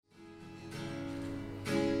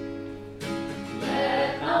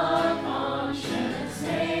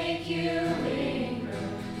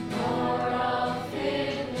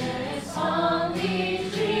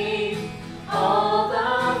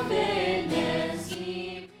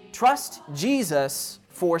trust Jesus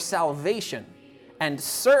for salvation and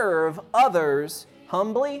serve others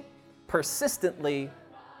humbly, persistently,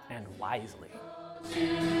 and wisely.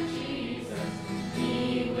 To Jesus,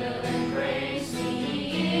 He will embrace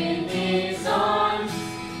me in His arms,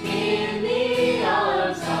 in the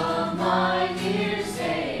arms of my dear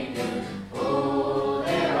Savior. Oh,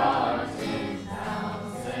 there are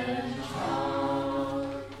 10,000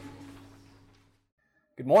 charms.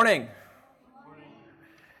 Good morning.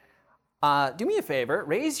 Do me a favor,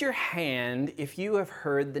 raise your hand if you have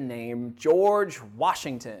heard the name George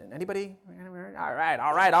Washington. Anybody? All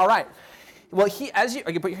right. Well, you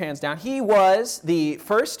can put your hands down. He was the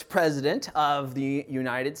first president of the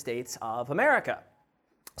United States of America.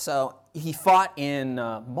 So he fought in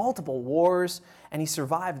multiple wars, and he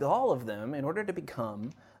survived all of them in order to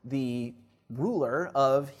become the ruler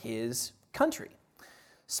of his country.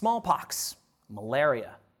 Smallpox,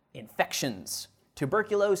 malaria, infections,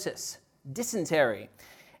 tuberculosis, dysentery,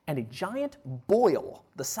 and a giant boil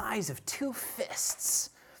the size of 2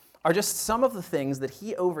 fists are just some of the things that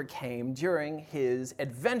he overcame during his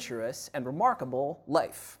adventurous and remarkable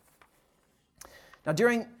life. Now,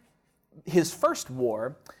 during his first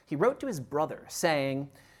war, he wrote to his brother saying,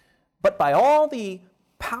 "But by all the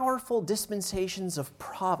powerful dispensations of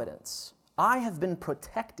providence, I have been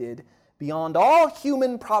protected beyond all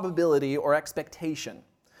human probability or expectation.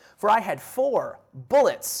 For I had 4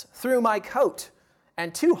 bullets through my coat,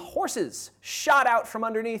 and 2 horses shot out from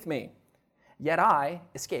underneath me. Yet I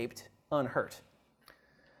escaped unhurt."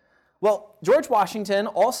 Well, George Washington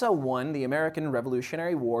also won the American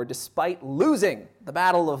Revolutionary War despite losing the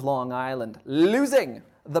Battle of Long Island, losing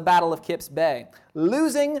the Battle of Kips Bay,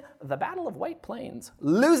 losing the Battle of White Plains,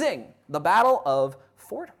 losing the Battle of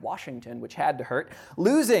Fort Washington, which had to hurt,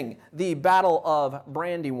 losing the Battle of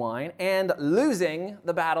Brandywine, and losing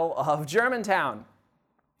the Battle of Germantown.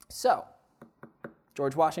 So,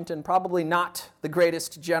 George Washington, probably not the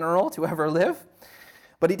greatest general to ever live,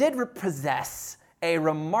 but he did possess a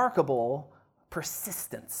remarkable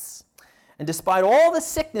persistence. And despite all the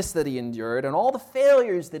sickness that he endured and all the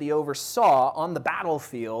failures that he oversaw on the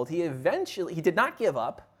battlefield, he did not give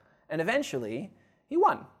up, and eventually he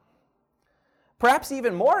won. Perhaps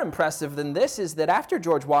even more impressive than this is that after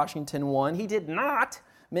George Washington won, he did not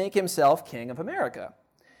make himself king of America.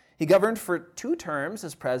 He governed for 2 terms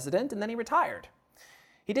as president, and then he retired.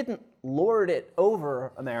 He didn't lord it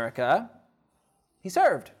over America. He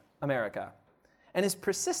served America. And his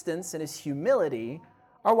persistence and his humility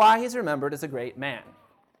are why he's remembered as a great man.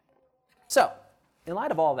 So, in light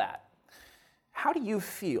of all that, how do you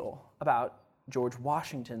feel about George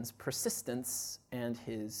Washington's persistence and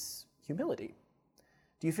his humility?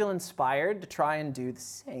 Do you feel inspired to try and do the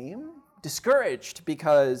same? Discouraged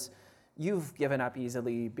because you've given up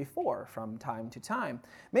easily before from time to time?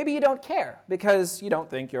 Maybe you don't care because you don't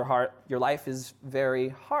think your life is very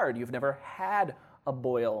hard. You've never had a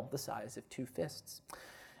boil the size of 2 fists.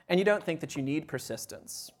 And you don't think that you need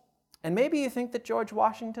persistence. And maybe you think that George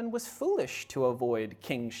Washington was foolish to avoid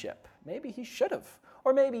kingship. Maybe he should have.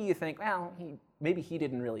 Or maybe you think, well, maybe he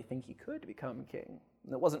didn't really think he could become king.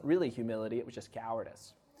 And it wasn't really humility, it was just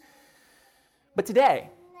cowardice. But today,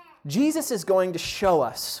 Jesus is going to show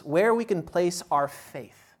us where we can place our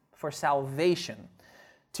faith for salvation,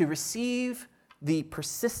 to receive the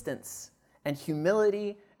persistence and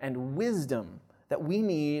humility and wisdom that we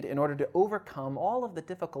need in order to overcome all of the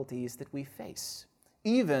difficulties that we face,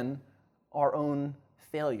 even our own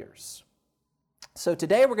failures. So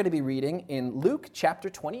today we're going to be reading in Luke chapter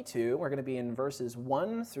 22. We're going to be in verses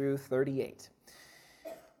 1 through 38.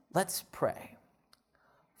 Let's pray.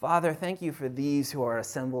 Father, thank you for these who are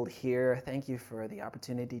assembled here. Thank you for the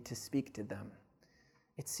opportunity to speak to them.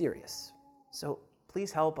 It's serious. So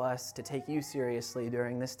please help us to take you seriously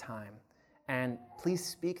during this time. And please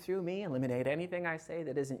speak through me, eliminate anything I say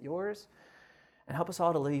that isn't yours, and help us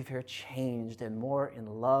all to leave here changed and more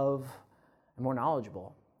in love and more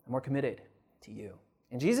knowledgeable and more committed to you.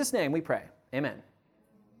 In Jesus' name we pray. Amen.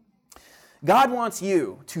 God wants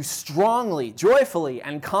you to strongly, joyfully,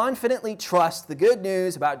 and confidently trust the good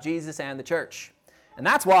news about Jesus and the church. And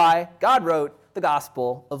that's why God wrote the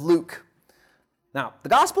Gospel of Luke. Now, the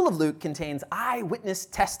Gospel of Luke contains eyewitness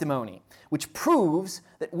testimony, which proves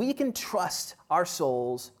that we can trust our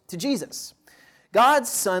souls to Jesus. God's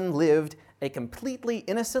Son lived a completely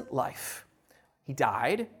innocent life. He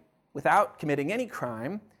died without committing any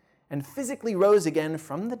crime and physically rose again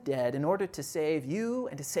from the dead in order to save you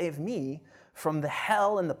and to save me from the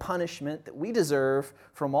hell and the punishment that we deserve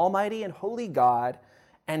from Almighty and Holy God,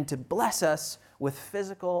 and to bless us with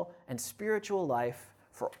physical and spiritual life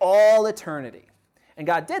for all eternity. And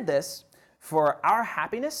God did this for our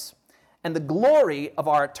happiness and the glory of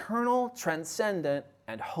our eternal, transcendent,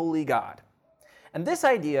 and holy God. And this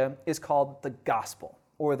idea is called the gospel,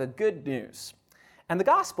 or the good news. And the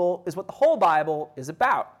gospel is what the whole Bible is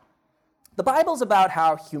about. The Bible is about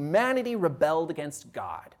how humanity rebelled against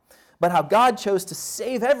God, but how God chose to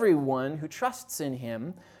save everyone who trusts in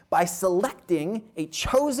him by selecting a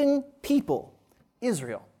chosen people,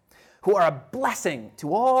 Israel, who are a blessing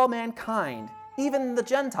to all mankind, even the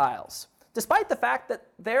Gentiles, despite the fact that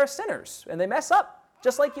they're sinners and they mess up,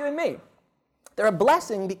 just like you and me. They're a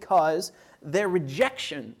blessing because their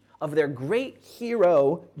rejection of their great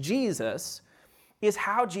hero, Jesus, is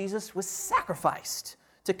how Jesus was sacrificed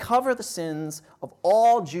to cover the sins of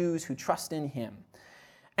all Jews who trust in him,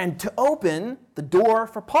 and to open the door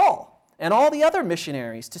for Paul and all the other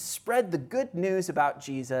missionaries to spread the good news about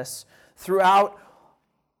Jesus throughout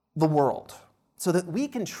the world, so that we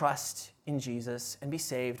can trust in Jesus and be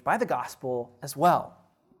saved by the gospel as well.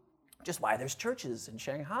 Which is why there's churches in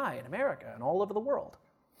Shanghai and America and all over the world.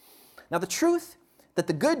 Now, the truth that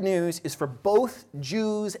the good news is for both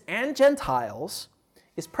Jews and Gentiles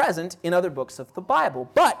is present in other books of the Bible,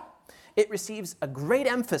 but it receives a great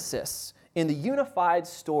emphasis in the unified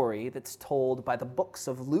story that's told by the books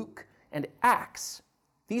of Luke and Acts.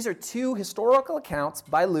 These are two historical accounts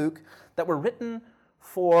by Luke that were written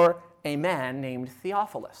for a man named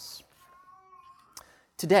Theophilus.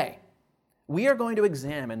 Today, we are going to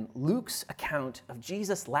examine Luke's account of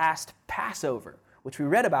Jesus' last Passover, which we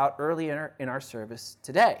read about earlier in our service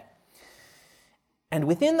today. And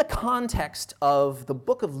within the context of the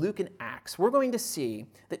book of Luke and Acts, we're going to see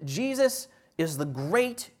that Jesus is the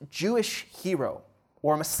great Jewish hero,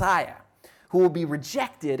 or Messiah, who will be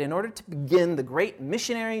rejected in order to begin the great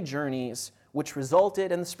missionary journeys which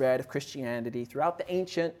resulted in the spread of Christianity throughout the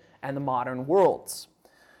ancient and the modern worlds.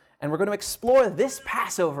 And we're going to explore this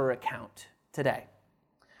Passover account today.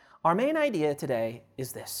 Our main idea today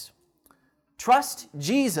is this: trust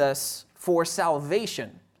Jesus for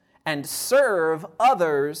salvation and serve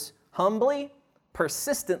others humbly,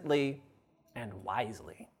 persistently, and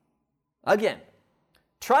wisely. Again,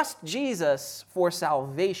 trust Jesus for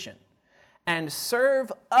salvation and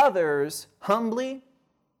serve others humbly,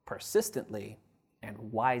 persistently, and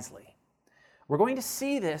wisely. We're going to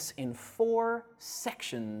see this in 4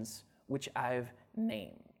 sections, which I've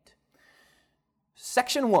named.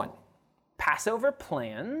 Section 1, Passover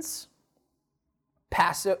plans.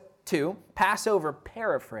 2, Passover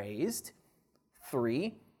paraphrased.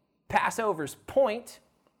 3, Passover's point.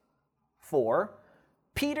 4,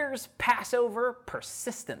 Peter's Passover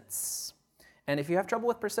persistence. And if you have trouble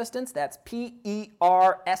with persistence, that's Persistence.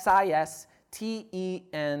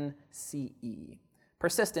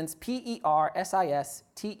 Persistence,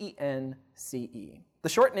 Persistence. The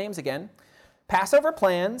short names again: Passover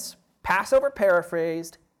plans, Passover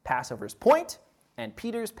paraphrased, Passover's point, and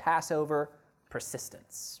Peter's Passover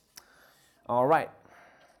persistence. All right,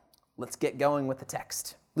 let's get going with the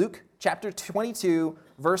text. Luke chapter 22,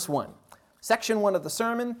 verse 1. Section 1 of the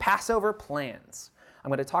sermon, Passover plans. I'm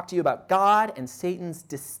going to talk to you about God and Satan's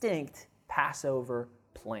distinct Passover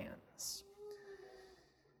plans.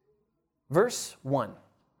 Verse 1.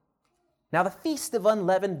 Now the feast of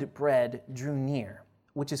unleavened bread drew near,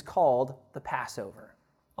 which is called the Passover.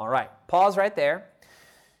 All right, pause right there.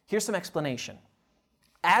 Here's some explanation.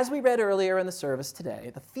 As we read earlier in the service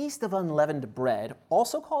today, the Feast of Unleavened Bread,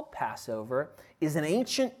 also called Passover, is an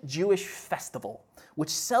ancient Jewish festival which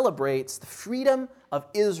celebrates the freedom of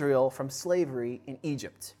Israel from slavery in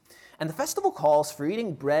Egypt. And the festival calls for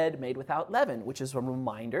eating bread made without leaven, which is a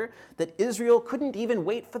reminder that Israel couldn't even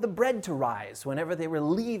wait for the bread to rise whenever they were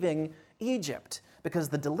leaving Egypt, because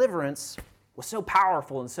the deliverance was so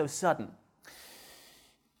powerful and so sudden.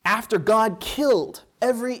 After God killed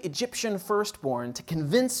every Egyptian firstborn to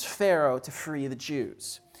convince Pharaoh to free the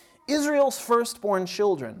Jews, Israel's firstborn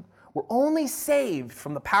children were only saved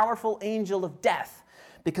from the powerful angel of death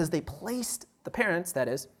because they placed the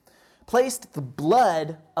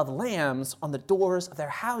blood of lambs on the doors of their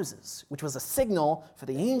houses, which was a signal for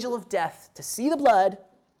the angel of death to see the blood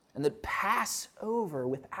and then pass over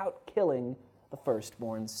without killing the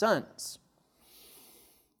firstborn sons.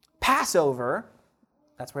 Passover,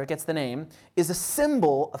 that's where it gets the name, is a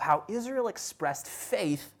symbol of how Israel expressed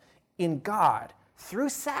faith in God through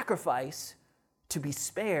sacrifice to be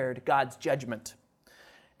spared God's judgment.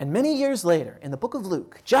 And many years later, in the book of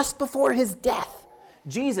Luke, just before his death,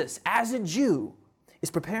 Jesus, as a Jew,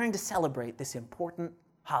 is preparing to celebrate this important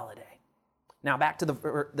holiday. Now back to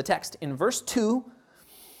the text. In verse 2,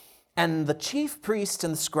 and the chief priests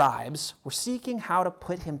and the scribes were seeking how to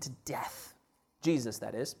put him to death. Jesus,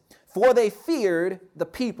 that is, for they feared the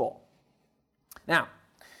people. Now,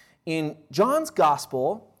 in John's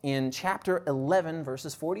Gospel, in chapter 11,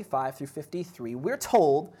 verses 45 through 53, we're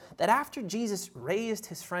told that after Jesus raised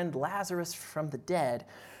his friend Lazarus from the dead,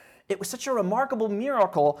 it was such a remarkable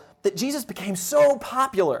miracle that Jesus became so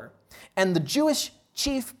popular, and the Jewish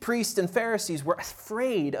chief priests and Pharisees were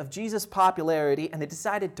afraid of Jesus' popularity, and they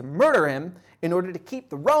decided to murder him in order to keep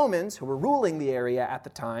the Romans, who were ruling the area at the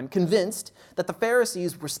time, convinced that the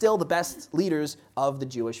Pharisees were still the best leaders of the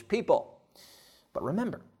Jewish people. But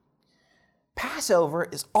remember, Passover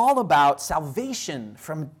is all about salvation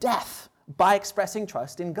from death by expressing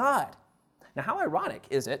trust in God. Now, how ironic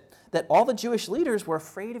is it that all the Jewish leaders were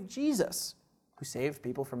afraid of Jesus, who saved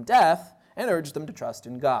people from death and urged them to trust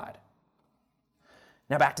in God?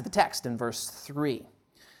 Now back to the text in verse 3.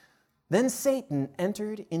 Then Satan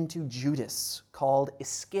entered into Judas, called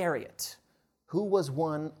Iscariot, who was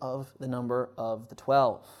one of the number of the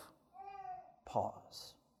 12.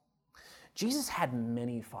 Pause. Jesus had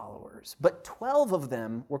many followers, but 12 of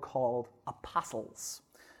them were called apostles.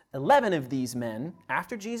 11 of these men,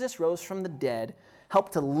 after Jesus rose from the dead,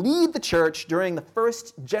 helped to lead the church during the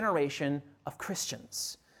first generation of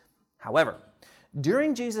Christians. However,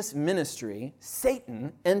 during Jesus' ministry,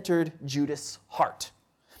 Satan entered Judas' heart.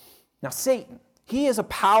 Now, Satan, he is a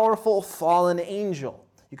powerful fallen angel.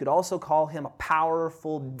 You could also call him a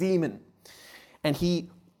powerful demon. And he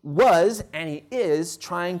was, and he is,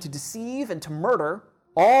 trying to deceive and to murder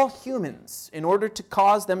all humans in order to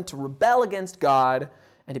cause them to rebel against God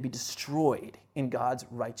and to be destroyed in God's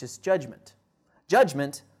righteous judgment.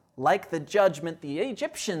 Judgment like the judgment the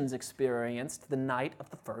Egyptians experienced the night of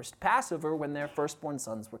the first Passover when their firstborn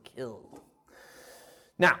sons were killed.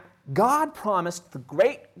 Now, God promised the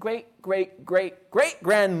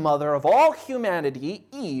great-great-great-great-great-grandmother of all humanity,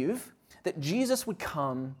 Eve, that Jesus would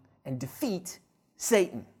come and defeat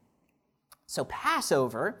Satan. So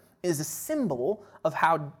Passover is a symbol of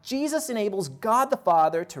how Jesus enables God the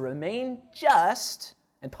Father to remain just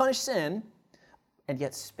and punish sin, and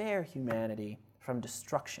yet spare humanity from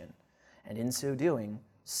destruction, and in so doing,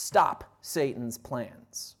 stop Satan's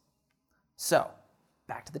plans. So,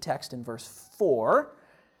 back to the text in verse 4,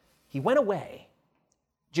 he went away,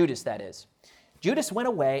 Judas that is. Judas went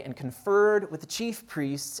away and conferred with the chief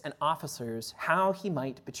priests and officers how he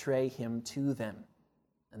might betray him to them.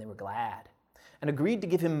 And they were glad and agreed to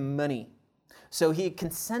give him money. So he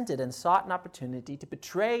consented and sought an opportunity to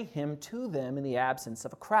betray him to them in the absence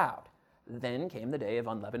of a crowd. Then came the day of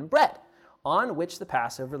unleavened bread, on which the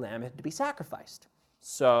Passover lamb had to be sacrificed.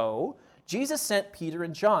 So Jesus sent Peter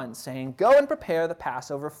and John, saying, "Go and prepare the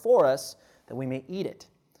Passover for us, that we may eat it."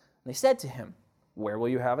 And they said to him, "Where will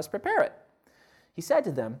you have us prepare it?" He said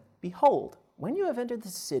to them, "Behold, when you have entered the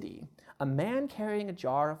city, a man carrying a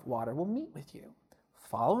jar of water will meet with you.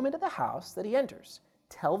 Follow him into the house that he enters.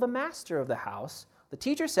 Tell the master of the house, the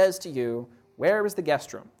teacher says to you, 'Where is the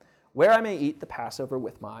guest room, where I may eat the Passover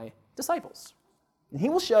with my disciples?' And he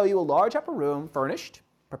will show you a large upper room furnished.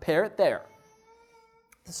 Prepare it there."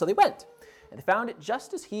 So they went, and they found it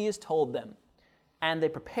just as he has told them, and they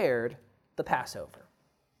prepared the Passover.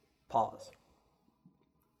 Pause.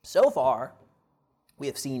 So far, we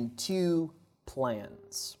have seen two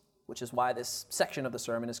plans, which is why this section of the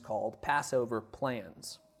sermon is called Passover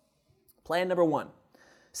Plans. Plan number one,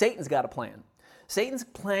 Satan's got a plan. Satan's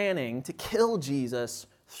planning to kill Jesus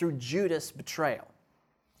through Judas' betrayal.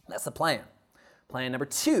 That's the plan. Plan number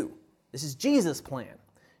two, this is Jesus' plan.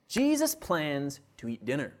 Jesus plans to eat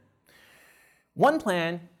dinner. One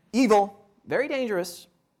plan, evil, very dangerous.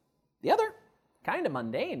 The other, kind of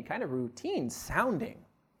mundane, kind of routine sounding.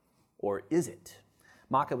 Or is it?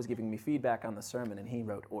 Maka was giving me feedback on the sermon, and he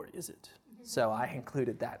wrote, "Or is it?" So I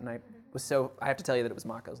included that, and I have to tell you that it was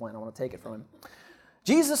Maka's line. I want to take it from him.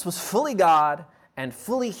 Jesus was fully God and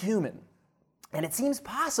fully human. And it seems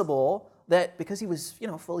possible that because he was,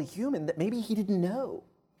 fully human, that maybe he didn't know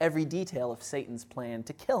every detail of Satan's plan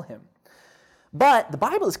to kill him. But the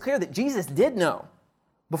Bible is clear that Jesus did know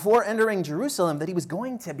before entering Jerusalem that he was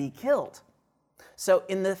going to be killed. So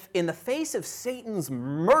in the face of Satan's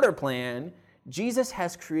murder plan, Jesus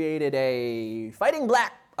has created a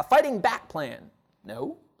fighting back plan.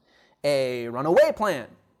 No. A runaway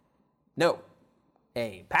plan. No.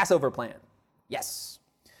 A Passover plan. Yes.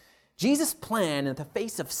 Jesus' plan in the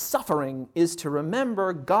face of suffering is to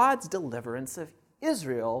remember God's deliverance of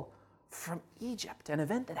Israel from Egypt, an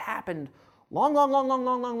event that happened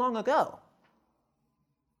long ago.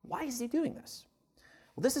 Why is he doing this?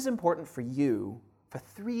 Well, this is important for you for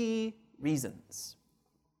three reasons.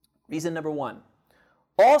 Reason number one,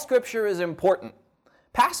 all Scripture is important.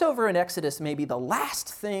 Passover and Exodus may be the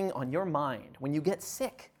last thing on your mind when you get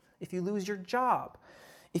sick, if you lose your job,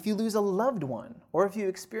 if you lose a loved one, or if you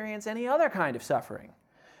experience any other kind of suffering.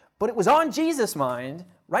 But it was on Jesus' mind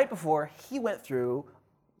right before he went through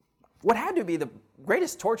what had to be the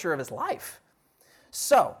greatest torture of his life.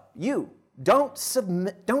 So, you don't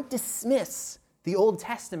dismiss the Old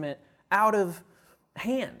Testament out of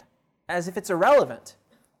hand as if it's irrelevant,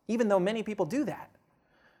 even though many people do that.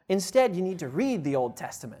 Instead, you need to read the Old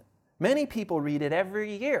Testament. Many people read it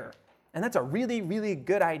every year, and that's a really, really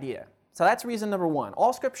good idea. So that's reason number one.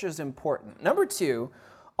 All Scripture is important. Number two,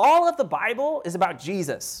 all of the Bible is about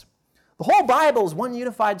Jesus. The whole Bible is one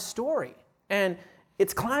unified story, and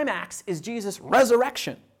its climax is Jesus'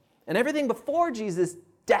 resurrection. And everything before Jesus'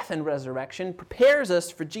 death and resurrection prepares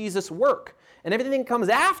us for Jesus' work. And everything that comes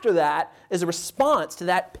after that is a response to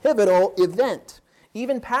that pivotal event.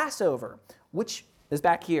 Even Passover, which is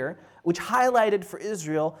back here, which highlighted for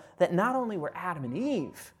Israel that not only were Adam and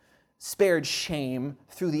Eve spared shame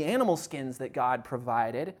through the animal skins that God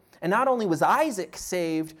provided, and not only was Isaac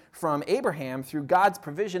saved from Abraham through God's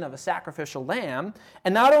provision of a sacrificial lamb,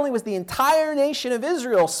 and not only was the entire nation of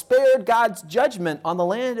Israel spared God's judgment on the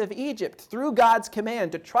land of Egypt through God's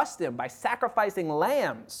command to trust him by sacrificing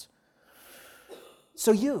lambs.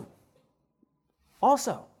 So you,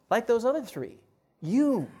 also, like those other three,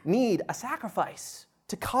 you need a sacrifice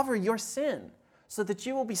to cover your sin so that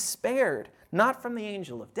you will be spared, not from the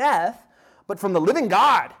angel of death, but from the living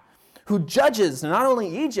God who judges not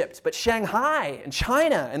only Egypt, but Shanghai and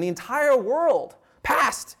China and the entire world,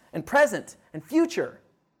 past and present and future.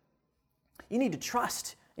 You need to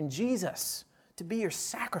trust in Jesus to be your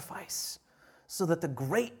sacrifice so that the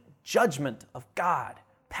great judgment of God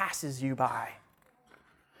passes you by.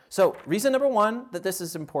 So, reason number one that this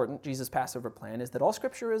is important, Jesus' Passover plan, is that all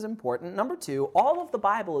Scripture is important. Number two, all of the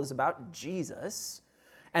Bible is about Jesus.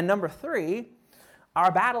 And number three,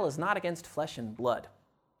 our battle is not against flesh and blood.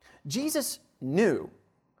 Jesus knew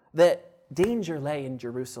that danger lay in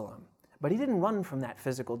Jerusalem, but he didn't run from that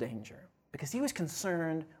physical danger because he was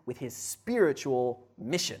concerned with his spiritual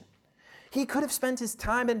mission. He could have spent his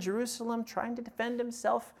time in Jerusalem trying to defend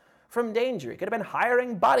himself from danger. He could have been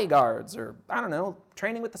hiring bodyguards or,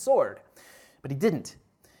 training with the sword. But he didn't.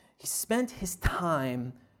 He spent his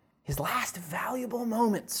time, his last valuable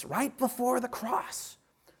moments right before the cross,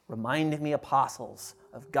 reminding the apostles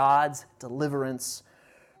of God's deliverance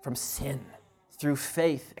from sin through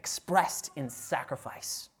faith expressed in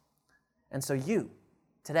sacrifice. And so you,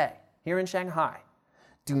 today, here in Shanghai,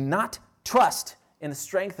 do not trust in the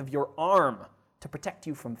strength of your arm to protect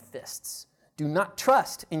you from fists. Do not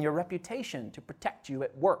trust in your reputation to protect you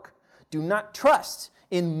at work. Do not trust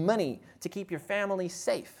in money to keep your family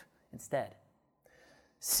safe. Instead,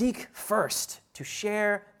 seek first to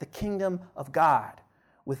share the kingdom of God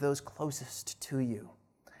with those closest to you,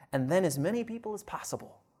 and then as many people as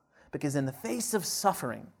possible, because in the face of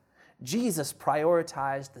suffering, Jesus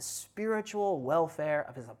prioritized the spiritual welfare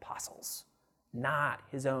of his apostles, not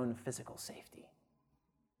his own physical safety.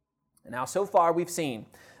 And now, so far, we've seen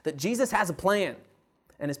that Jesus has a plan,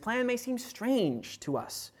 and his plan may seem strange to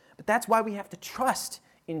us, but that's why we have to trust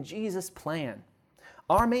in Jesus' plan.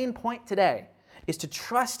 Our main point today is to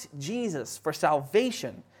trust Jesus for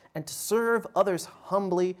salvation and to serve others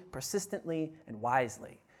humbly, persistently, and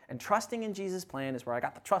wisely. And trusting in Jesus' plan is where I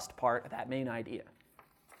got the trust part of that main idea.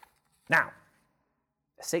 Now,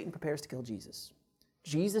 as Satan prepares to kill Jesus,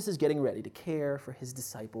 Jesus is getting ready to care for his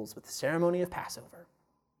disciples with the ceremony of Passover.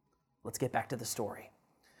 Let's get back to the story.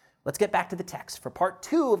 Let's get back to the text for part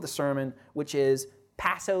 2 of the sermon, which is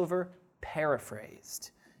Passover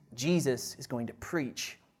paraphrased. Jesus is going to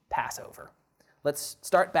preach Passover. Let's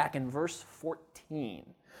start back in verse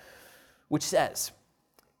 14, which says,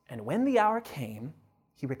 "And when the hour came,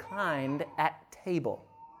 he reclined at table,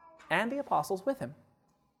 and the apostles with him."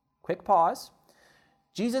 Quick pause.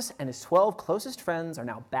 Jesus and his 12 closest friends are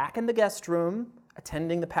now back in the guest room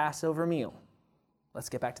attending the Passover meal. Let's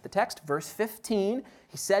get back to the text. Verse 15,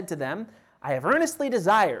 he said to them, "I have earnestly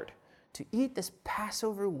desired to eat this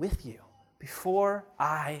Passover with you before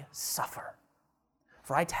I suffer.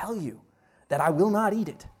 For I tell you that I will not eat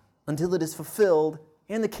it until it is fulfilled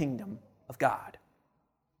in the kingdom of God."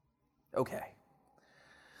 Okay.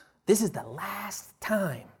 This is the last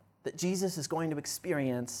time that Jesus is going to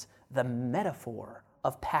experience the metaphor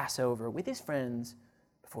of Passover with his friends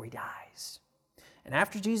before he dies. And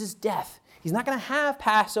after Jesus' death, he's not going to have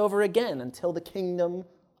Passover again until the kingdom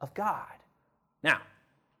of God. Now,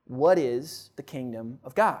 what is the kingdom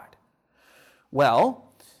of God?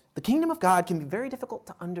 Well, the kingdom of God can be very difficult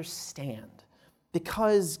to understand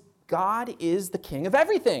because God is the king of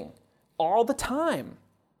everything, all the time.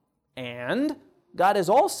 And God is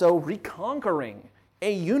also reconquering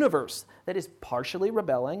a universe that is partially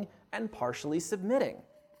rebelling and partially submitting.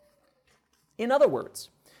 In other words,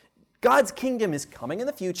 God's kingdom is coming in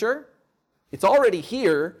the future, it's already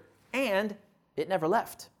here, and it never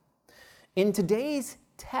left. In today's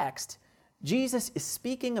text, Jesus is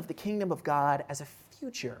speaking of the kingdom of God as a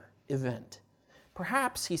future event.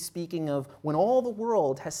 Perhaps he's speaking of when all the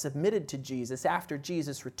world has submitted to Jesus after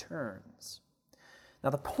Jesus returns. Now,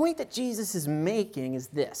 the point that Jesus is making is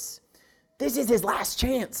this. This is his last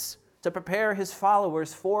chance to prepare his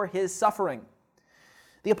followers for his suffering.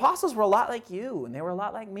 The apostles were a lot like you, and they were a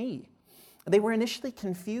lot like me. They were initially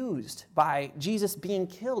confused by Jesus being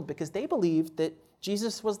killed because they believed that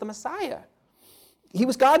Jesus was the Messiah. He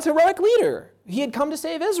was God's heroic leader. He had come to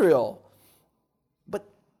save Israel. But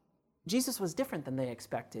Jesus was different than they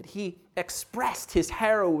expected. He expressed his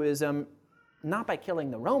heroism not by killing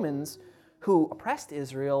the Romans who oppressed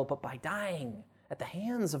Israel, but by dying at the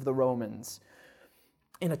hands of the Romans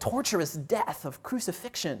in a torturous death of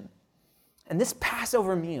crucifixion. And this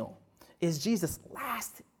Passover meal is Jesus'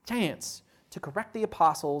 last chance to correct the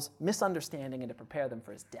apostles' misunderstanding and to prepare them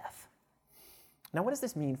for his death. Now, what does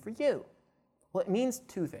this mean for you? Well, it means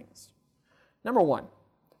two things. Number one,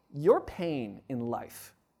 your pain in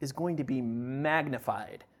life is going to be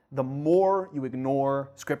magnified the more you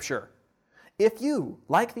ignore Scripture. If you,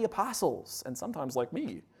 like the apostles, and sometimes like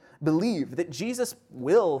me, believe that Jesus'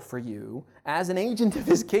 will for you as an agent of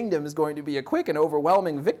his kingdom is going to be a quick and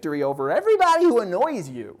overwhelming victory over everybody who annoys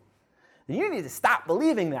you, then you need to stop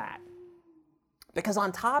believing that. Because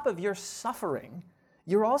on top of your suffering,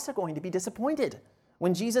 you're also going to be disappointed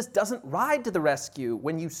when Jesus doesn't ride to the rescue,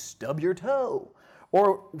 when you stub your toe,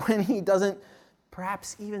 or when he doesn't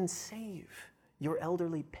perhaps even save your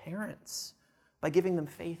elderly parents by giving them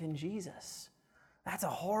faith in Jesus. That's a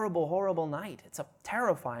horrible, horrible night. It's a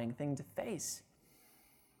terrifying thing to face.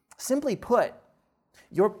 Simply put,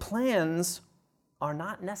 your plans are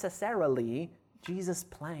not necessarily Jesus'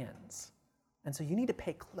 plans. And so you need to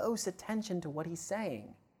pay close attention to what he's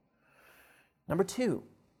saying. Number two,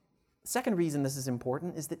 the second reason this is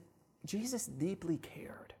important is that Jesus deeply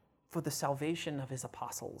cared for the salvation of his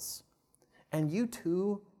apostles. And you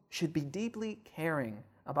too should be deeply caring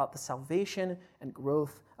about the salvation and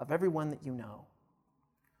growth of everyone that you know.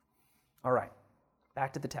 All right,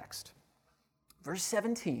 back to the text. Verse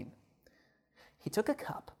 17, he took a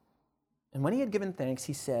cup, and when he had given thanks,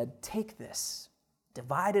 he said, "Take this,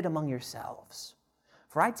 divide it among yourselves.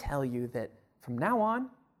 For I tell you that from now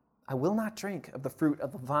on, I will not drink of the fruit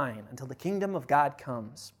of the vine until the kingdom of God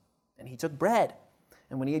comes." And he took bread,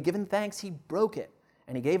 and when he had given thanks, he broke it,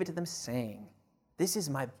 and he gave it to them, saying, "This is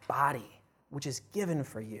my body, which is given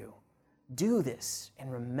for you. Do this in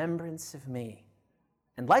remembrance of me."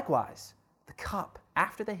 And likewise, the cup,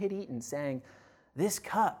 after they had eaten, saying, "This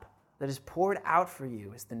cup that is poured out for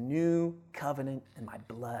you is the new covenant in my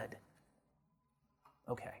blood."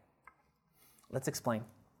 Okay, let's explain.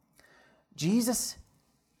 Jesus,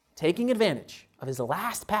 taking advantage of his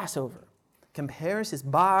last Passover, compares his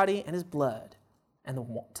body and his blood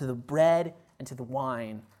to the bread and to the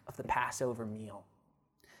wine of the Passover meal.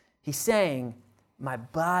 He's saying, my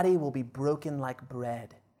body will be broken like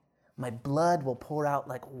bread. My blood will pour out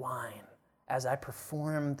like wine as I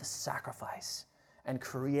perform the sacrifice and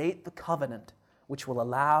create the covenant which will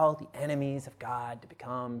allow the enemies of God to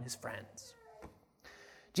become his friends.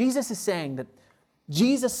 Jesus is saying that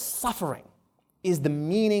Jesus' suffering is the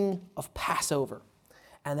meaning of Passover,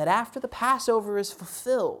 and that after the Passover is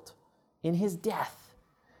fulfilled in his death,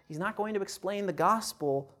 he's not going to explain the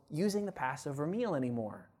gospel using the Passover meal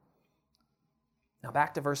anymore. Now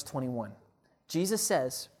back to verse 21. Jesus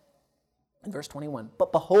says in verse 21,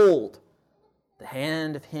 "But behold, the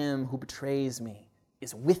hand of him who betrays me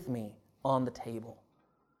is with me on the table.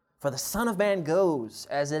 For the Son of Man goes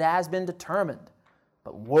as it has been determined,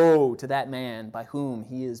 but woe to that man by whom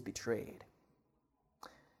he is betrayed."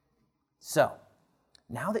 So,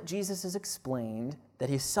 now that Jesus has explained that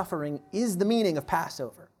his suffering is the meaning of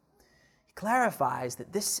Passover, he clarifies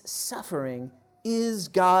that this suffering is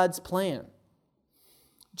God's plan.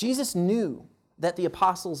 Jesus knew that the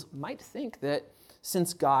apostles might think that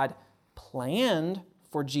since God planned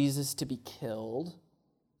for Jesus to be killed,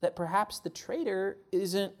 that perhaps the traitor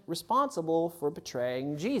isn't responsible for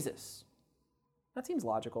betraying Jesus. That seems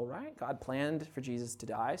logical, right? God planned for Jesus to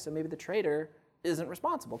die, so maybe the traitor isn't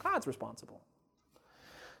responsible. God's responsible.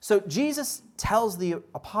 So Jesus tells the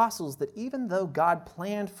apostles that even though God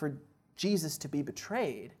planned for Jesus to be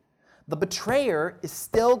betrayed, the betrayer is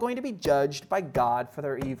still going to be judged by God for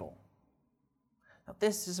their evil. Now,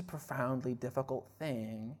 this is a profoundly difficult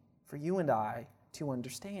thing for you and I to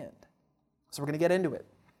understand. So we're going to get into it.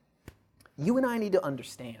 You and I need to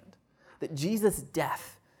understand that Jesus'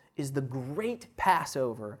 death is the great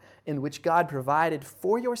Passover in which God provided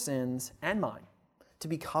for your sins and mine to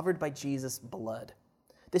be covered by Jesus' blood.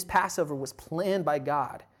 This Passover was planned by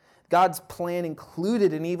God. God's plan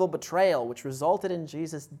included an evil betrayal, which resulted in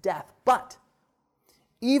Jesus' death. But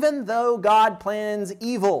even though God plans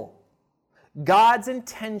evil, God's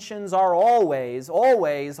intentions are always,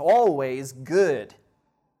 always, always good.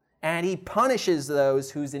 And he punishes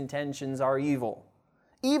those whose intentions are evil,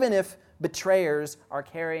 even if betrayers are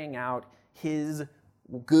carrying out his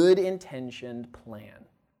good-intentioned plan.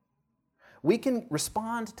 We can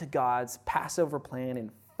respond to God's Passover plan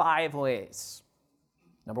in 5 ways.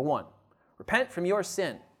 Number 1, repent from your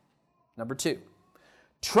sin. Number 2,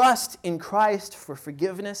 trust in Christ for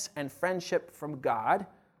forgiveness and friendship from God.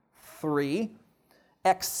 3,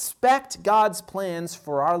 expect God's plans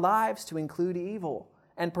for our lives to include evil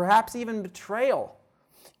and perhaps even betrayal.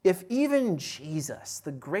 If even Jesus,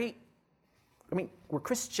 we're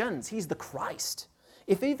Christians, he's the Christ.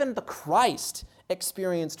 If even the Christ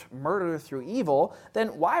experienced murder through evil, then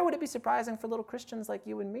why would it be surprising for little Christians like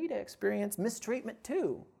you and me to experience mistreatment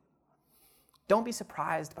too? Don't be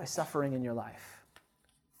surprised by suffering in your life.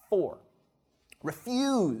 4,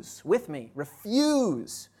 refuse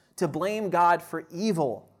to blame God for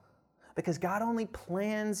evil, because God only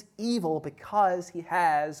plans evil because he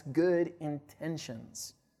has good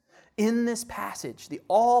intentions. In this passage, the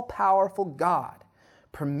all-powerful God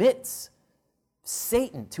permits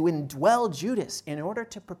Satan to indwell Judas in order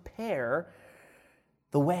to prepare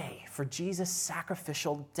the way for Jesus'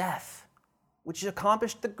 sacrificial death, which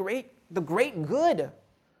accomplished the great good.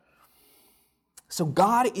 So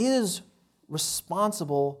God is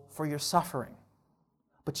responsible for your suffering,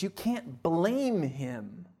 but you can't blame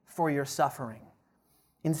him for your suffering.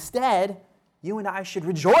 Instead, you and I should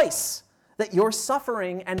rejoice that your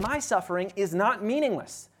suffering and my suffering is not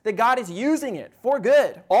meaningless, that God is using it for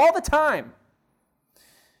good all the time.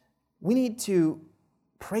 We need to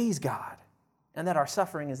praise God and that our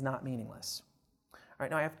suffering is not meaningless. All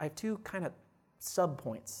right, now I have 2 kind of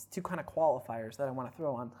sub-points, 2 kind of qualifiers that I want to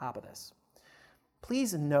throw on top of this.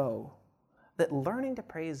 Please know that learning to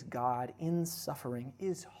praise God in suffering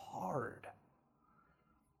is hard.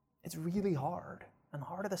 It's really hard. And the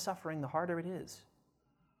harder the suffering, the harder it is.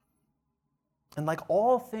 And like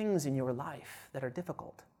all things in your life that are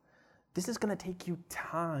difficult, this is going to take you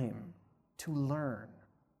time to learn.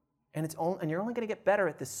 And you're only going to get better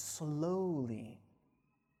at this slowly.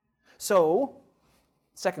 So,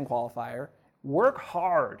 second qualifier, work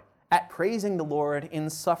hard at praising the Lord in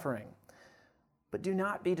suffering. But do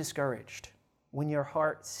not be discouraged when your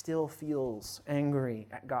heart still feels angry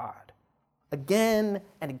at God. Again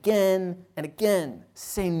and again and again,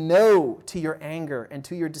 say no to your anger and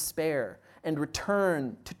to your despair and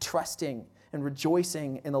return to trusting and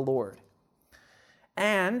rejoicing in the Lord.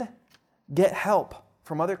 And get help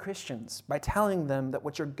from other Christians by telling them that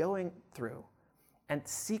what you're going through and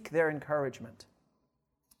seek their encouragement.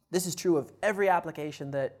 This is true of every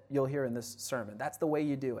application that you'll hear in this sermon. That's the way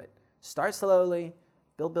you do it. Start slowly,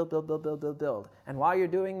 build. And while you're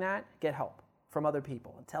doing that, get help from other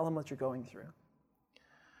people and tell them what you're going through.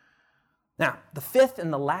 Now, the fifth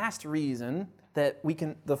and the last way that we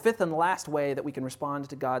can respond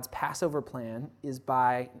to God's Passover plan is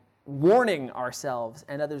by warning ourselves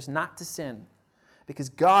and others not to sin, because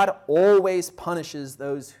God always punishes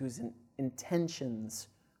those whose intentions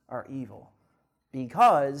are evil.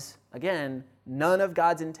 Because, again, none of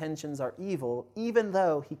God's intentions are evil, even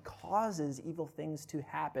though he causes evil things to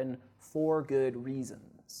happen for good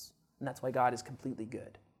reasons. And that's why God is completely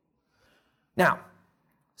good. Now,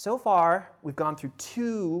 so far, we've gone through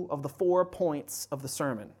 2 of the 4 points of the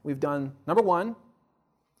sermon. We've done, number 1,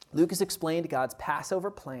 Luke has explained God's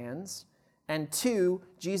Passover plans, and 2,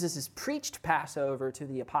 Jesus has preached Passover to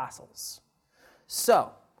the apostles.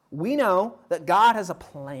 So, we know that God has a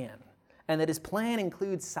plan, and that his plan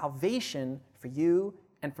includes salvation for you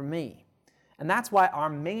and for me. And that's why our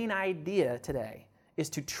main idea today is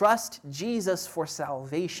to trust Jesus for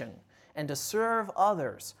salvation and to serve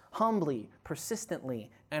others humbly, persistently,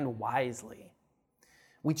 and wisely.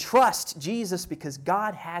 We trust Jesus because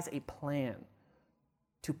God has a plan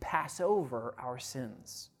to pass over our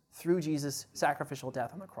sins through Jesus' sacrificial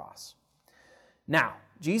death on the cross. Now,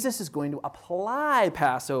 Jesus is going to apply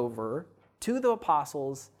Passover to the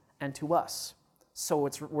apostles and to us. So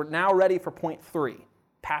we're now ready for point 3,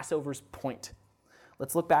 Passover's point.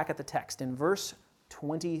 Let's look back at the text. In verse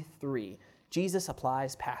 23, Jesus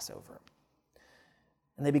applies Passover.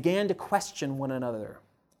 And they began to question one another,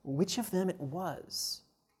 which of them it was.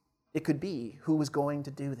 It could be who was going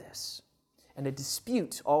to do this. And a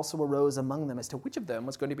dispute also arose among them as to which of them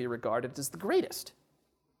was going to be regarded as the greatest.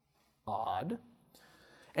 Odd.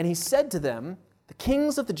 And he said to them, the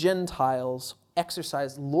kings of the Gentiles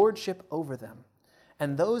exercise lordship over them,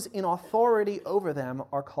 and those in authority over them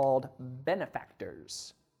are called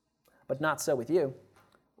benefactors. But not so with you.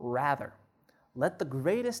 Rather, let the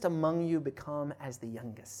greatest among you become as the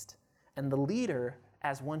youngest, and the leader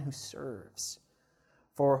as one who serves.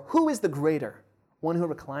 For who is the greater, one who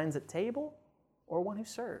reclines at table or one who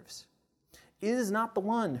serves? Is it not the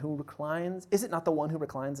one who reclines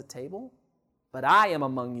at table? But I am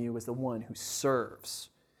among you as the one who serves.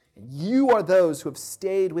 And you are those who have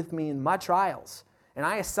stayed with me in my trials, and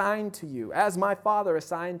I assigned to you, as my Father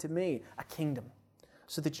assigned to me, a kingdom,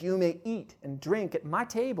 so that you may eat and drink at my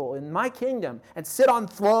table in my kingdom and sit on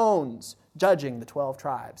thrones, judging the 12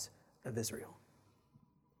 tribes of Israel.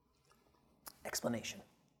 Explanation.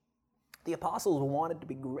 The apostles wanted to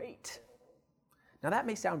be great. Now that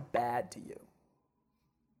may sound bad to you.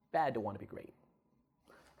 Bad to want to be great.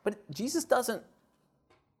 But Jesus doesn't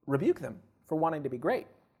rebuke them for wanting to be great.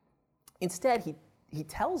 Instead, he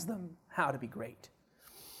tells them how to be great.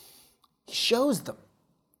 He shows them.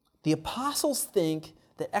 The apostles think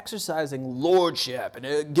that exercising lordship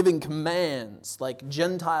and giving commands like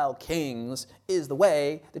Gentile kings is the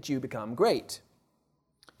way that you become great.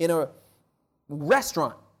 In a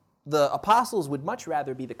restaurant, the apostles would much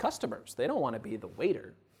rather be the customers. They don't want to be the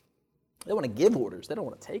waiter. They want to give orders. They don't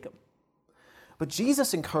want to take them. But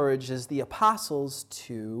Jesus encourages the apostles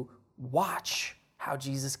to watch how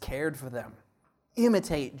Jesus cared for them.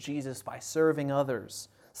 Imitate Jesus by serving others.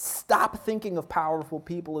 Stop thinking of powerful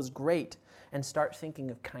people as great and start thinking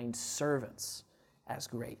of kind servants as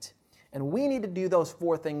great. And we need to do those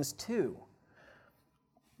 4 things too.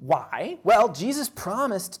 Why? Well, Jesus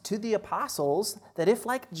promised to the apostles that if,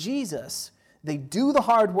 like Jesus, they do the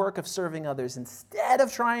hard work of serving others instead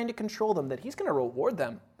of trying to control them, that he's going to reward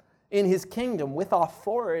them in his kingdom with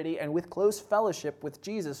authority and with close fellowship with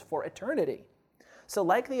Jesus for eternity. So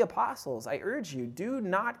like the apostles, I urge you, do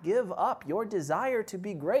not give up your desire to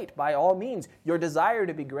be great. By all means, your desire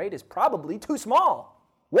to be great is probably too small.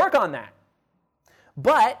 Work on that.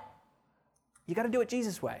 But you got to do it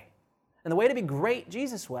Jesus' way. And the way to be great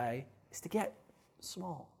Jesus' way is to get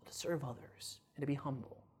small, to serve others, and to be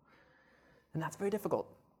humble. And that's very difficult.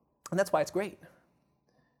 And that's why it's great.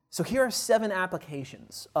 So here are 7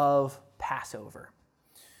 applications of Passover.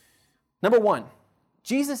 Number 1,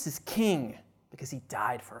 Jesus is king because he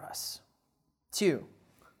died for us. 2,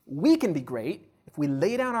 we can be great if we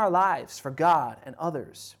lay down our lives for God and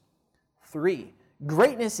others. 3,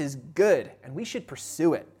 greatness is good and we should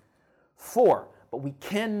pursue it. 4, but we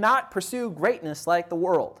cannot pursue greatness like the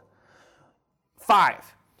world.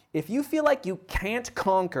 5, if you feel like you can't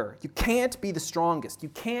conquer, you can't be the strongest, you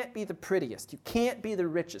can't be the prettiest, you can't be the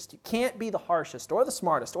richest, you can't be the harshest or the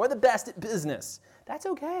smartest or the best at business, that's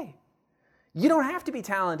okay. You don't have to be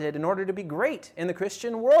talented in order to be great in the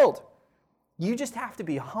Christian world. You just have to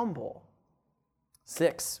be humble.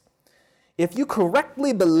 6, if you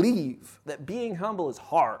correctly believe that being humble is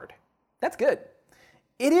hard, that's good.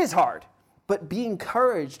 It is hard, but be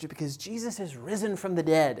encouraged because Jesus has risen from the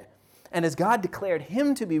dead. And as God declared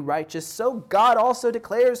him to be righteous, so God also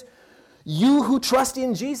declares you who trust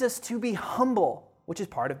in Jesus to be humble, which is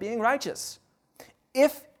part of being righteous.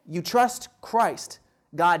 If you trust Christ,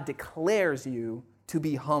 God declares you to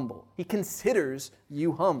be humble. He considers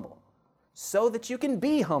you humble so that you can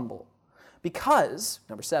be humble. Because,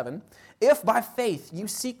 number 7, if by faith you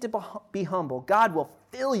seek to be humble, God will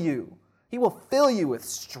fill you. He will fill you with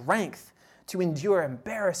strength to endure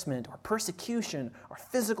embarrassment or persecution or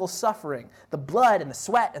physical suffering, the blood and the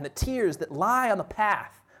sweat and the tears that lie on the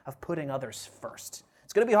path of putting others first.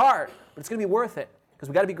 It's going to be hard, but it's going to be worth it because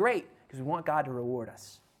we've got to be great because we want God to reward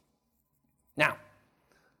us. Now,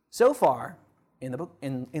 so far in the book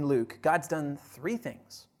in Luke, God's done 3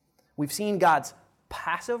 things. We've seen God's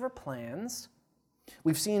Passover plans.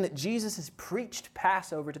 We've seen that Jesus has preached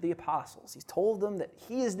Passover to the apostles. He's told them that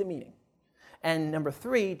he is the meaning. And number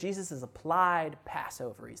 3, Jesus has applied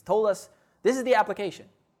Passover. He's told us this is the application.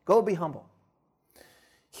 Go be humble.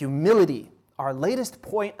 Humility, our latest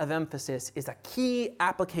point of emphasis, is a key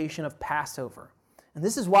application of Passover. And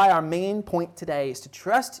this is why our main point today is to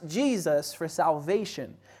trust Jesus for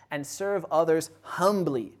salvation and serve others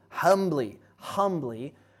humbly,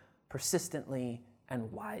 persistently,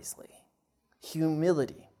 and wisely.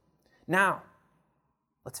 Humility. Now,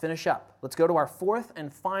 let's finish up. Let's go to our 4th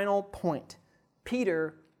and final point.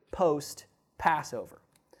 Peter post-Passover.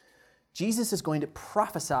 Jesus is going to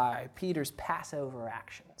prophesy Peter's Passover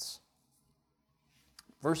actions.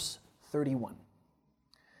 Verse 31.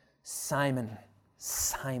 Simon,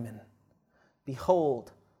 Simon,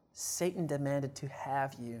 behold, Satan demanded to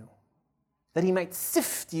have you, that he might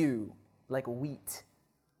sift you like wheat.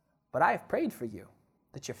 But I have prayed for you,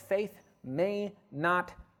 that your faith may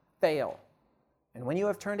not fail. And when you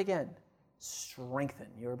have turned again, strengthen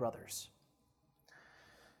your brothers.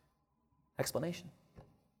 Explanation.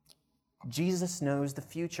 Jesus knows the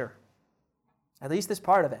future, at least this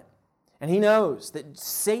part of it. And he knows that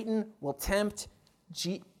Satan will tempt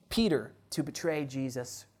Peter to betray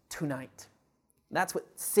Jesus tonight. That's what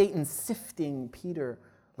Satan sifting Peter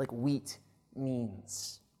like wheat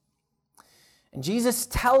means. And Jesus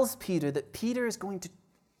tells Peter that Peter is going to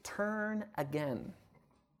turn again.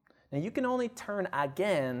 Now, you can only turn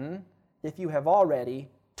again if you have already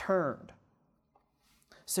turned.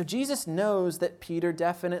 So Jesus knows that Peter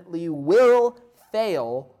definitely will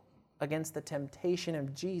fail against the temptation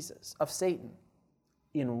of Jesus, of Satan,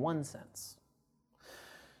 in one sense.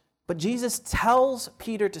 But Jesus tells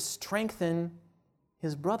Peter to strengthen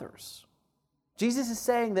his brothers. Jesus is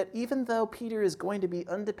saying that even though Peter is going to be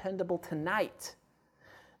undependable tonight,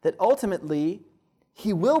 that ultimately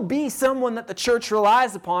he will be someone that the church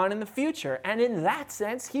relies upon in the future. And in that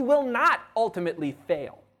sense, he will not ultimately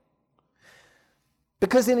fail.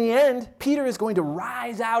 Because in the end, Peter is going to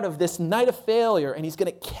rise out of this night of failure and he's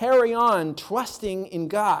going to carry on trusting in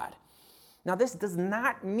God. Now, this does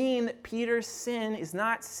not mean that Peter's sin is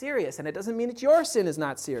not serious, and it doesn't mean that your sin is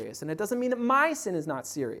not serious, and it doesn't mean that my sin is not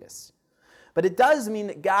serious. But it does mean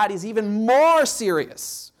that God is even more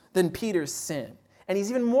serious than Peter's sin, and he's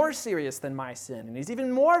even more serious than my sin, and he's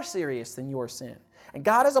even more serious than your sin. And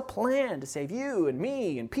God has a plan to save you and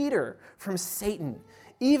me and Peter from Satan,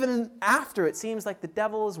 even after it seems like the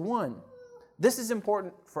devil has won. This is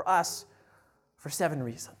important for us for 7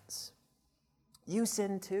 reasons. You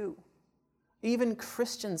sin too. Even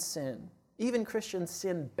Christians sin. Even Christians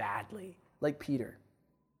sin badly, like Peter.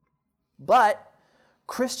 But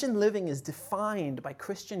Christian living is defined by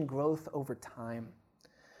Christian growth over time.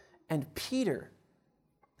 And Peter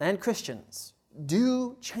and Christians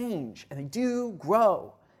do change, and they do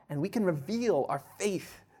grow, and we can reveal our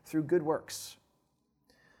faith through good works.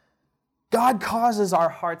 God causes our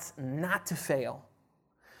hearts not to fail.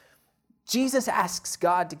 Jesus asks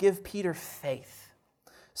God to give Peter faith.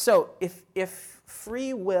 So if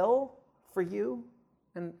free will for you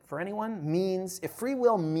and for anyone means, if free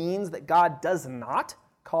will means that God does not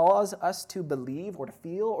cause us to believe or to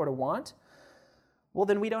feel or to want, well,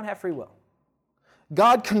 then we don't have free will.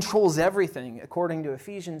 God controls everything, according to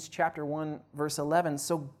Ephesians chapter 1, verse 11.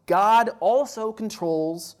 So God also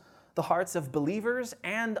controls the hearts of believers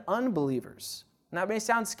and unbelievers. Now, it may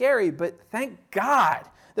sound scary, but thank God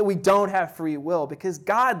that we don't have free will, because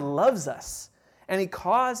God loves us. And he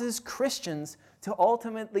causes Christians to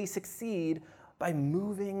ultimately succeed by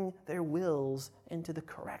moving their wills into the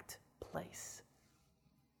correct place.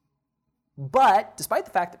 But despite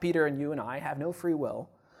the fact that Peter and you and I have no free will,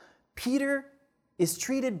 Peter is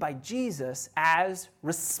treated by Jesus as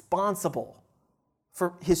responsible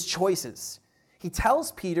for his choices. He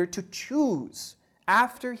tells Peter to choose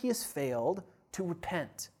after he has failed to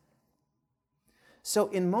repent. So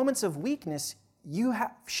in moments of weakness, you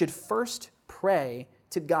should first pray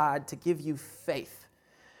to God to give you faith.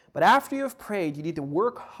 But after you have prayed, you need to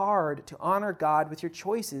work hard to honor God with your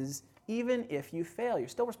choices, even if you fail. You're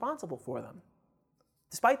still responsible for them,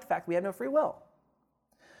 despite the fact we have no free will.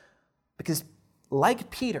 Because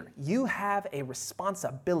like Peter, you have a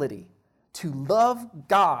responsibility to love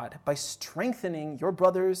God by strengthening your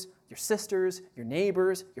brothers, your sisters, your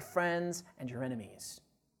neighbors, your friends, and your enemies.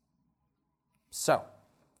 So,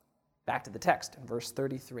 back to the text in verse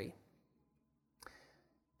 33.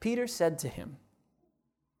 Peter said to him,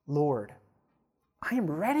 Lord, I am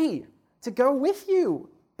ready to go with you,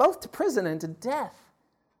 both to prison and to death.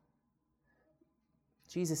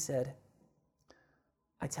 Jesus said,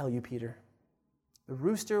 I tell you, Peter, the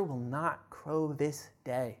rooster will not crow this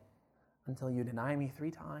day until you deny me 3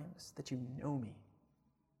 times that you know me.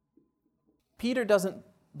 Peter doesn't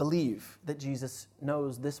believe that Jesus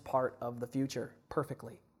knows this part of the future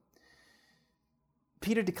perfectly.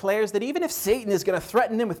 Peter declares that even if Satan is going to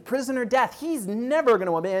threaten him with prison or death, he's never going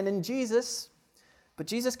to abandon Jesus. But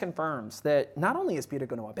Jesus confirms that not only is Peter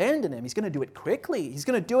going to abandon him, he's going to do it quickly. He's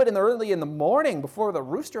going to do it early in the morning before the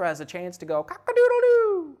rooster has a chance to go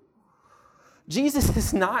cock-a-doodle-doo. Jesus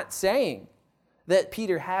is not saying that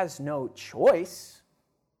Peter has no choice.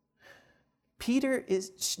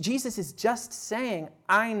 Jesus is just saying,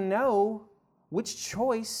 I know which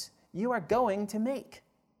choice you are going to make.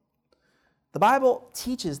 The Bible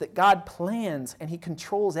teaches that God plans and he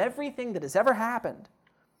controls everything that has ever happened.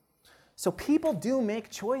 So people do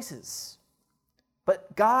make choices,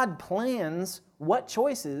 but God plans what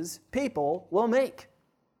choices people will make.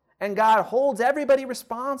 And God holds everybody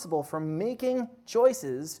responsible for making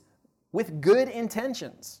choices with good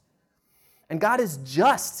intentions. And God is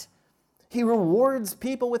just. He rewards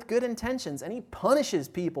people with good intentions, and he punishes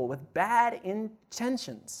people with bad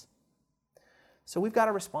intentions. So we've got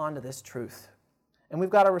to respond to this truth. And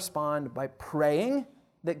we've got to respond by praying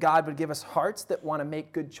that God would give us hearts that want to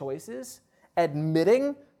make good choices,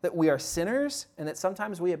 admitting that we are sinners and that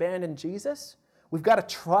sometimes we abandon Jesus. We've got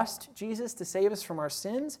to trust Jesus to save us from our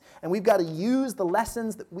sins, and we've got to use the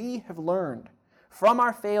lessons that we have learned from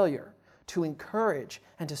our failure to encourage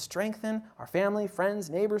and to strengthen our family,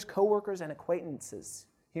 friends, neighbors, coworkers, and acquaintances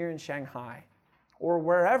here in Shanghai or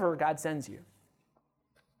wherever God sends you.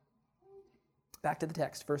 Back to the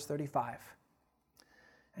text, verse 35.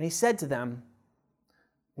 And he said to them,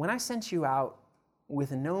 when I sent you out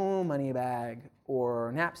with no money bag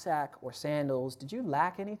or knapsack or sandals, did you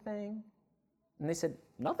lack anything? And they said,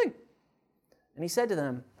 nothing. And he said to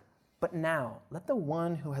them, but now let the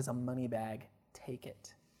one who has a money bag take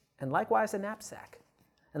it, and likewise a knapsack.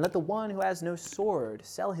 And let the one who has no sword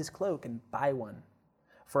sell his cloak and buy one.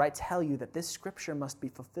 For I tell you that this scripture must be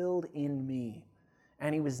fulfilled in me.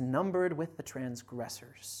 And he was numbered with the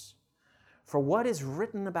transgressors. For what is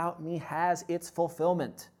written about me has its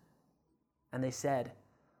fulfillment. And they said,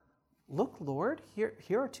 look, Lord, here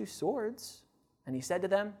are 2 swords. And he said to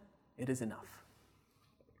them, it is enough.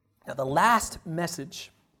 Now, the last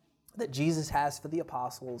message that Jesus has for the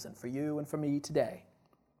apostles and for you and for me today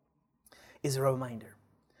is a reminder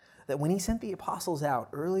that when he sent the apostles out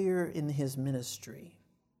earlier in his ministry,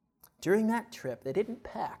 during that trip, they didn't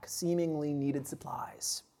pack seemingly needed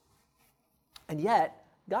supplies. And yet,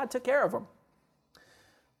 God took care of them.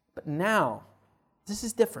 But now, this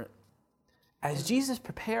is different. As Jesus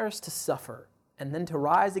prepares to suffer and then to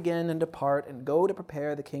rise again and depart and go to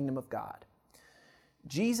prepare the kingdom of God,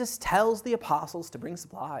 Jesus tells the apostles to bring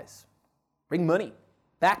supplies, bring money,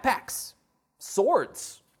 backpacks,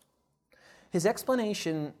 swords. His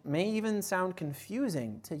explanation may even sound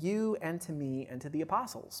confusing to you and to me and to the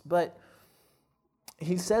apostles, but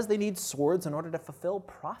he says they need swords in order to fulfill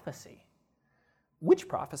prophecy. Which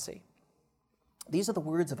prophecy? These are the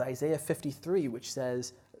words of Isaiah 53, which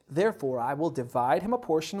says, therefore I will divide him a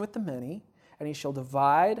portion with the many, and he shall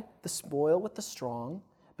divide the spoil with the strong,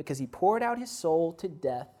 because he poured out his soul to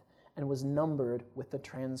death and was numbered with the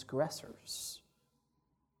transgressors.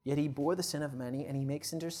 Yet he bore the sin of many, and he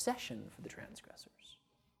makes intercession for the transgressors.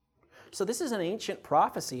 So this is an ancient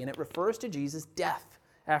prophecy, and it refers to Jesus' death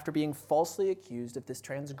after being falsely accused of this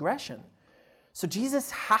transgression. So Jesus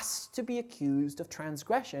has to be accused of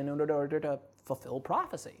transgression in order to fulfill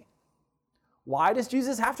prophecy. Why does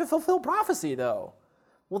Jesus have to fulfill prophecy, though?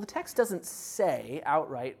 Well, the text doesn't say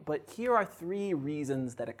outright, but here are 3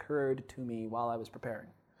 reasons that occurred to me while I was preparing.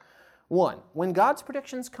 1, when God's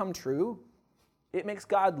predictions come true, it makes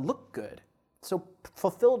God look good. So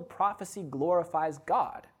fulfilled prophecy glorifies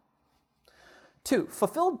God. 2,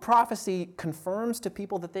 fulfilled prophecy confirms to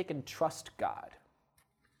people that they can trust God.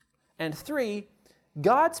 And 3,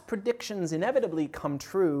 God's predictions inevitably come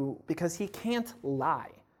true because he can't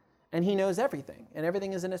lie, and he knows everything, and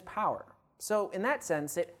everything is in his power. So in that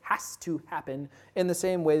sense, it has to happen in the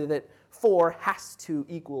same way that 4 has to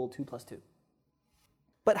equal 2 plus 2.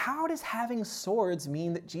 But how does having swords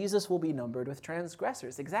mean that Jesus will be numbered with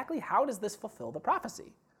transgressors? Exactly how does this fulfill the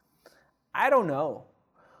prophecy? I don't know.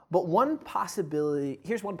 But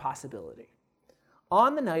here's one possibility.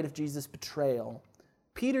 On the night of Jesus' betrayal,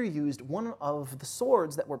 Peter used one of the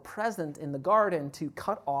swords that were present in the garden to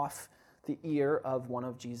cut off the ear of one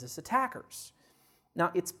of Jesus' attackers.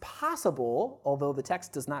 Now, it's possible, although the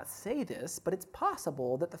text does not say this, but it's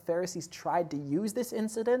possible that the Pharisees tried to use this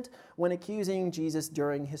incident when accusing Jesus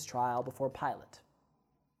during his trial before Pilate.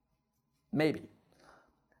 Maybe.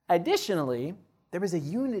 Additionally, there is a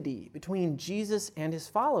unity between Jesus and his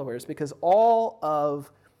followers because all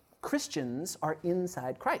of Christians are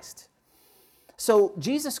inside Christ. So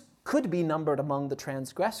Jesus could be numbered among the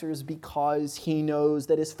transgressors because he knows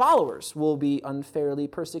that his followers will be unfairly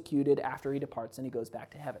persecuted after he departs and he goes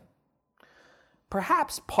back to heaven.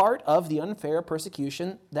 Perhaps part of the unfair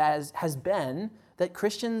persecution has been that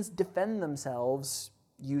Christians defend themselves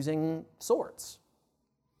using swords.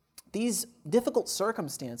 These difficult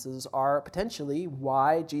circumstances are potentially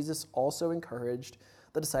why Jesus also encouraged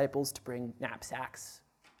the disciples to bring knapsacks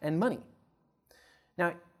and money.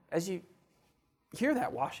 Now, as you hear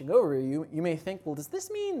that washing over you, you may think, well, does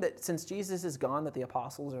this mean that since Jesus is gone that the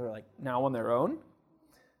apostles are now on their own?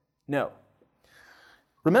 No.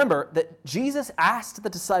 Remember that Jesus asked the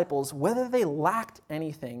disciples whether they lacked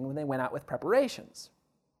anything when they went out with preparations.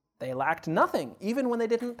 They lacked nothing, even when they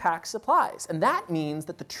didn't pack supplies. And that means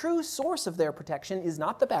that the true source of their protection is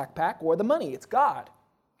not the backpack or the money, it's God.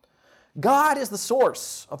 God is the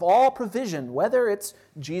source of all provision, whether it's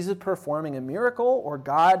Jesus performing a miracle or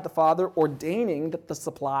God the Father ordaining that the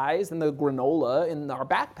supplies and the granola in our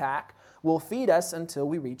backpack will feed us until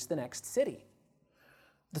we reach the next city.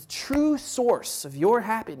 The true source of your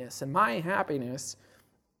happiness and my happiness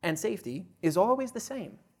and safety is always the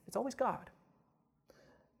same. It's always God.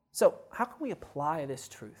 So, how can we apply this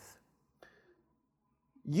truth?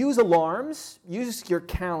 Use alarms, use your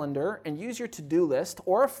calendar, and use your to-do list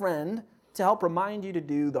or a friend to help remind you to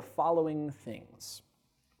do the following things.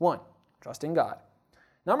 1, trusting God.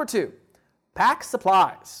 Number 2, pack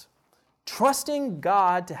supplies. Trusting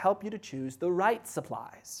God to help you to choose the right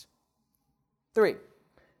supplies. 3,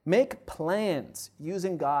 make plans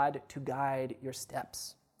using God to guide your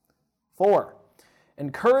steps. 4,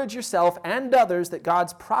 encourage yourself and others that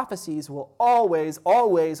God's prophecies will always,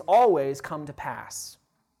 always, always come to pass.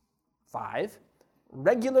 5,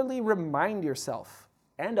 regularly remind yourself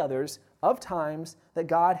and others of times that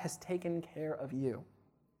God has taken care of you.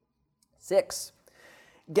 6,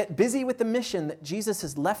 get busy with the mission that Jesus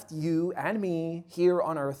has left you and me here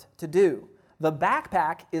on earth to do. The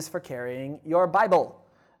backpack is for carrying your Bible.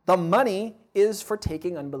 The money is for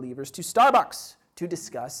taking unbelievers to Starbucks to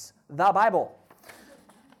discuss the Bible.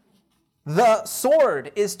 The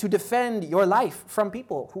sword is to defend your life from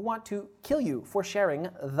people who want to kill you for sharing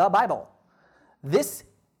the Bible. This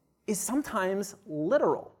is sometimes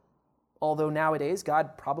literal, although nowadays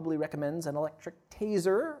God probably recommends an electric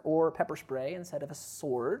taser or pepper spray instead of a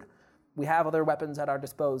sword. We have other weapons at our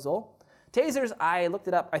disposal. Tasers, I looked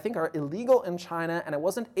it up, I think are illegal in China, and I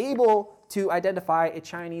wasn't able to identify a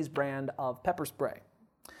Chinese brand of pepper spray.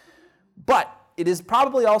 But it is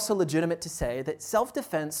probably also legitimate to say that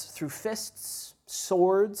self-defense through fists,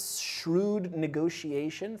 swords, shrewd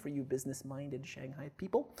negotiation for you business-minded Shanghai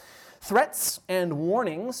people, threats and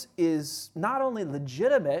warnings is not only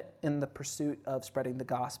legitimate in the pursuit of spreading the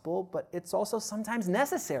gospel, but it's also sometimes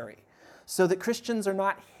necessary so that Christians are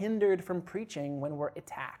not hindered from preaching when we're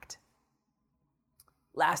attacked.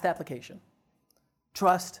 Last application,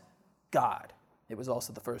 trust God. It was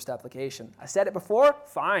also the first application. I said it before,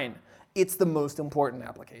 fine. It's the most important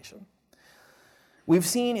application. We've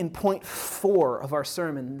seen in point 4 of our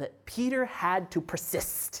sermon that Peter had to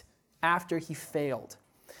persist after he failed,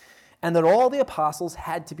 and that all the apostles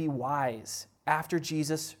had to be wise after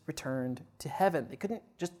Jesus returned to heaven. They couldn't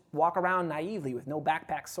just walk around naively with no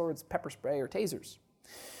backpack, swords, pepper spray, or tasers.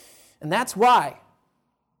 And that's why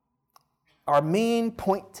our main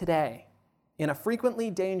point today, in a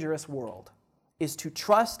frequently dangerous world, is to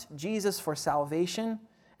trust Jesus for salvation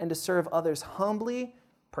and to serve others humbly,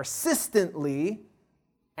 persistently,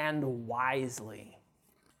 and wisely.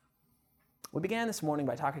 We began this morning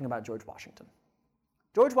by talking about George Washington.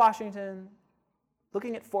 George Washington,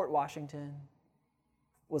 looking at Fort Washington,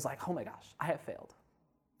 was like, oh my gosh, I have failed.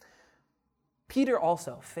 Peter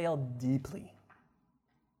also failed deeply.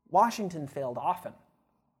 Washington failed often.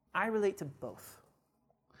 I relate to both.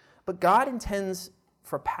 But God intends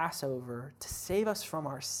for Passover to save us from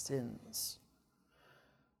our sins.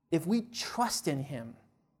 If we trust in him,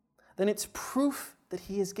 then it's proof that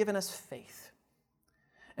he has given us faith.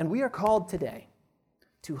 And we are called today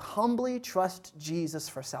to humbly trust Jesus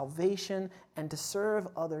for salvation and to serve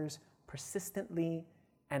others persistently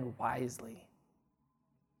and wisely.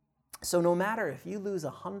 So no matter if you lose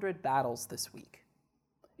 100 battles this week,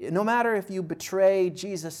 no matter if you betray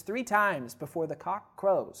Jesus 3 times before the cock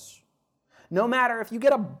crows, no matter if you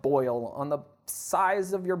get a boil on the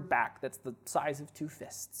size of your back that's the size of 2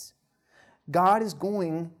 fists, God is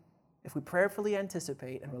going, if we prayerfully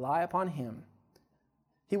anticipate and rely upon him,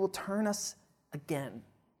 he will turn us again,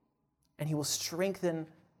 and he will strengthen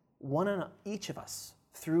one and each of us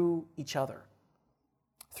through each other,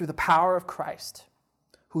 through the power of Christ,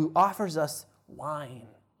 who offers us wine,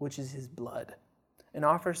 which is his blood, and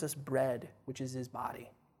offers us bread, which is his body,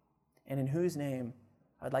 and in whose name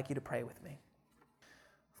I'd like you to pray with me.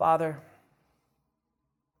 Father,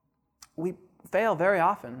 we fail very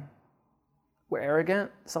often. We're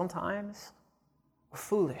arrogant sometimes. We're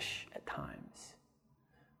foolish at times.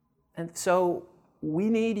 And so we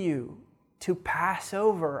need you to pass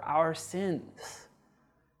over our sins.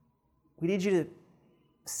 We need you to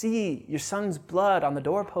see your Son's blood on the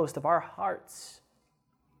doorpost of our hearts.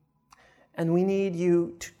 And we need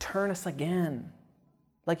you to turn us again,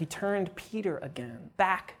 like you turned Peter again,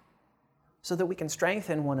 back so that we can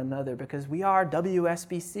strengthen one another, because we are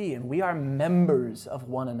WSBC and we are members of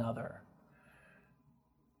one another.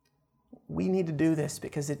 We need to do this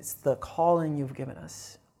because it's the calling you've given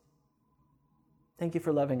us. Thank you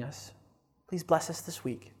for loving us. Please bless us this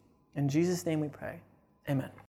week. In Jesus' name we pray. Amen.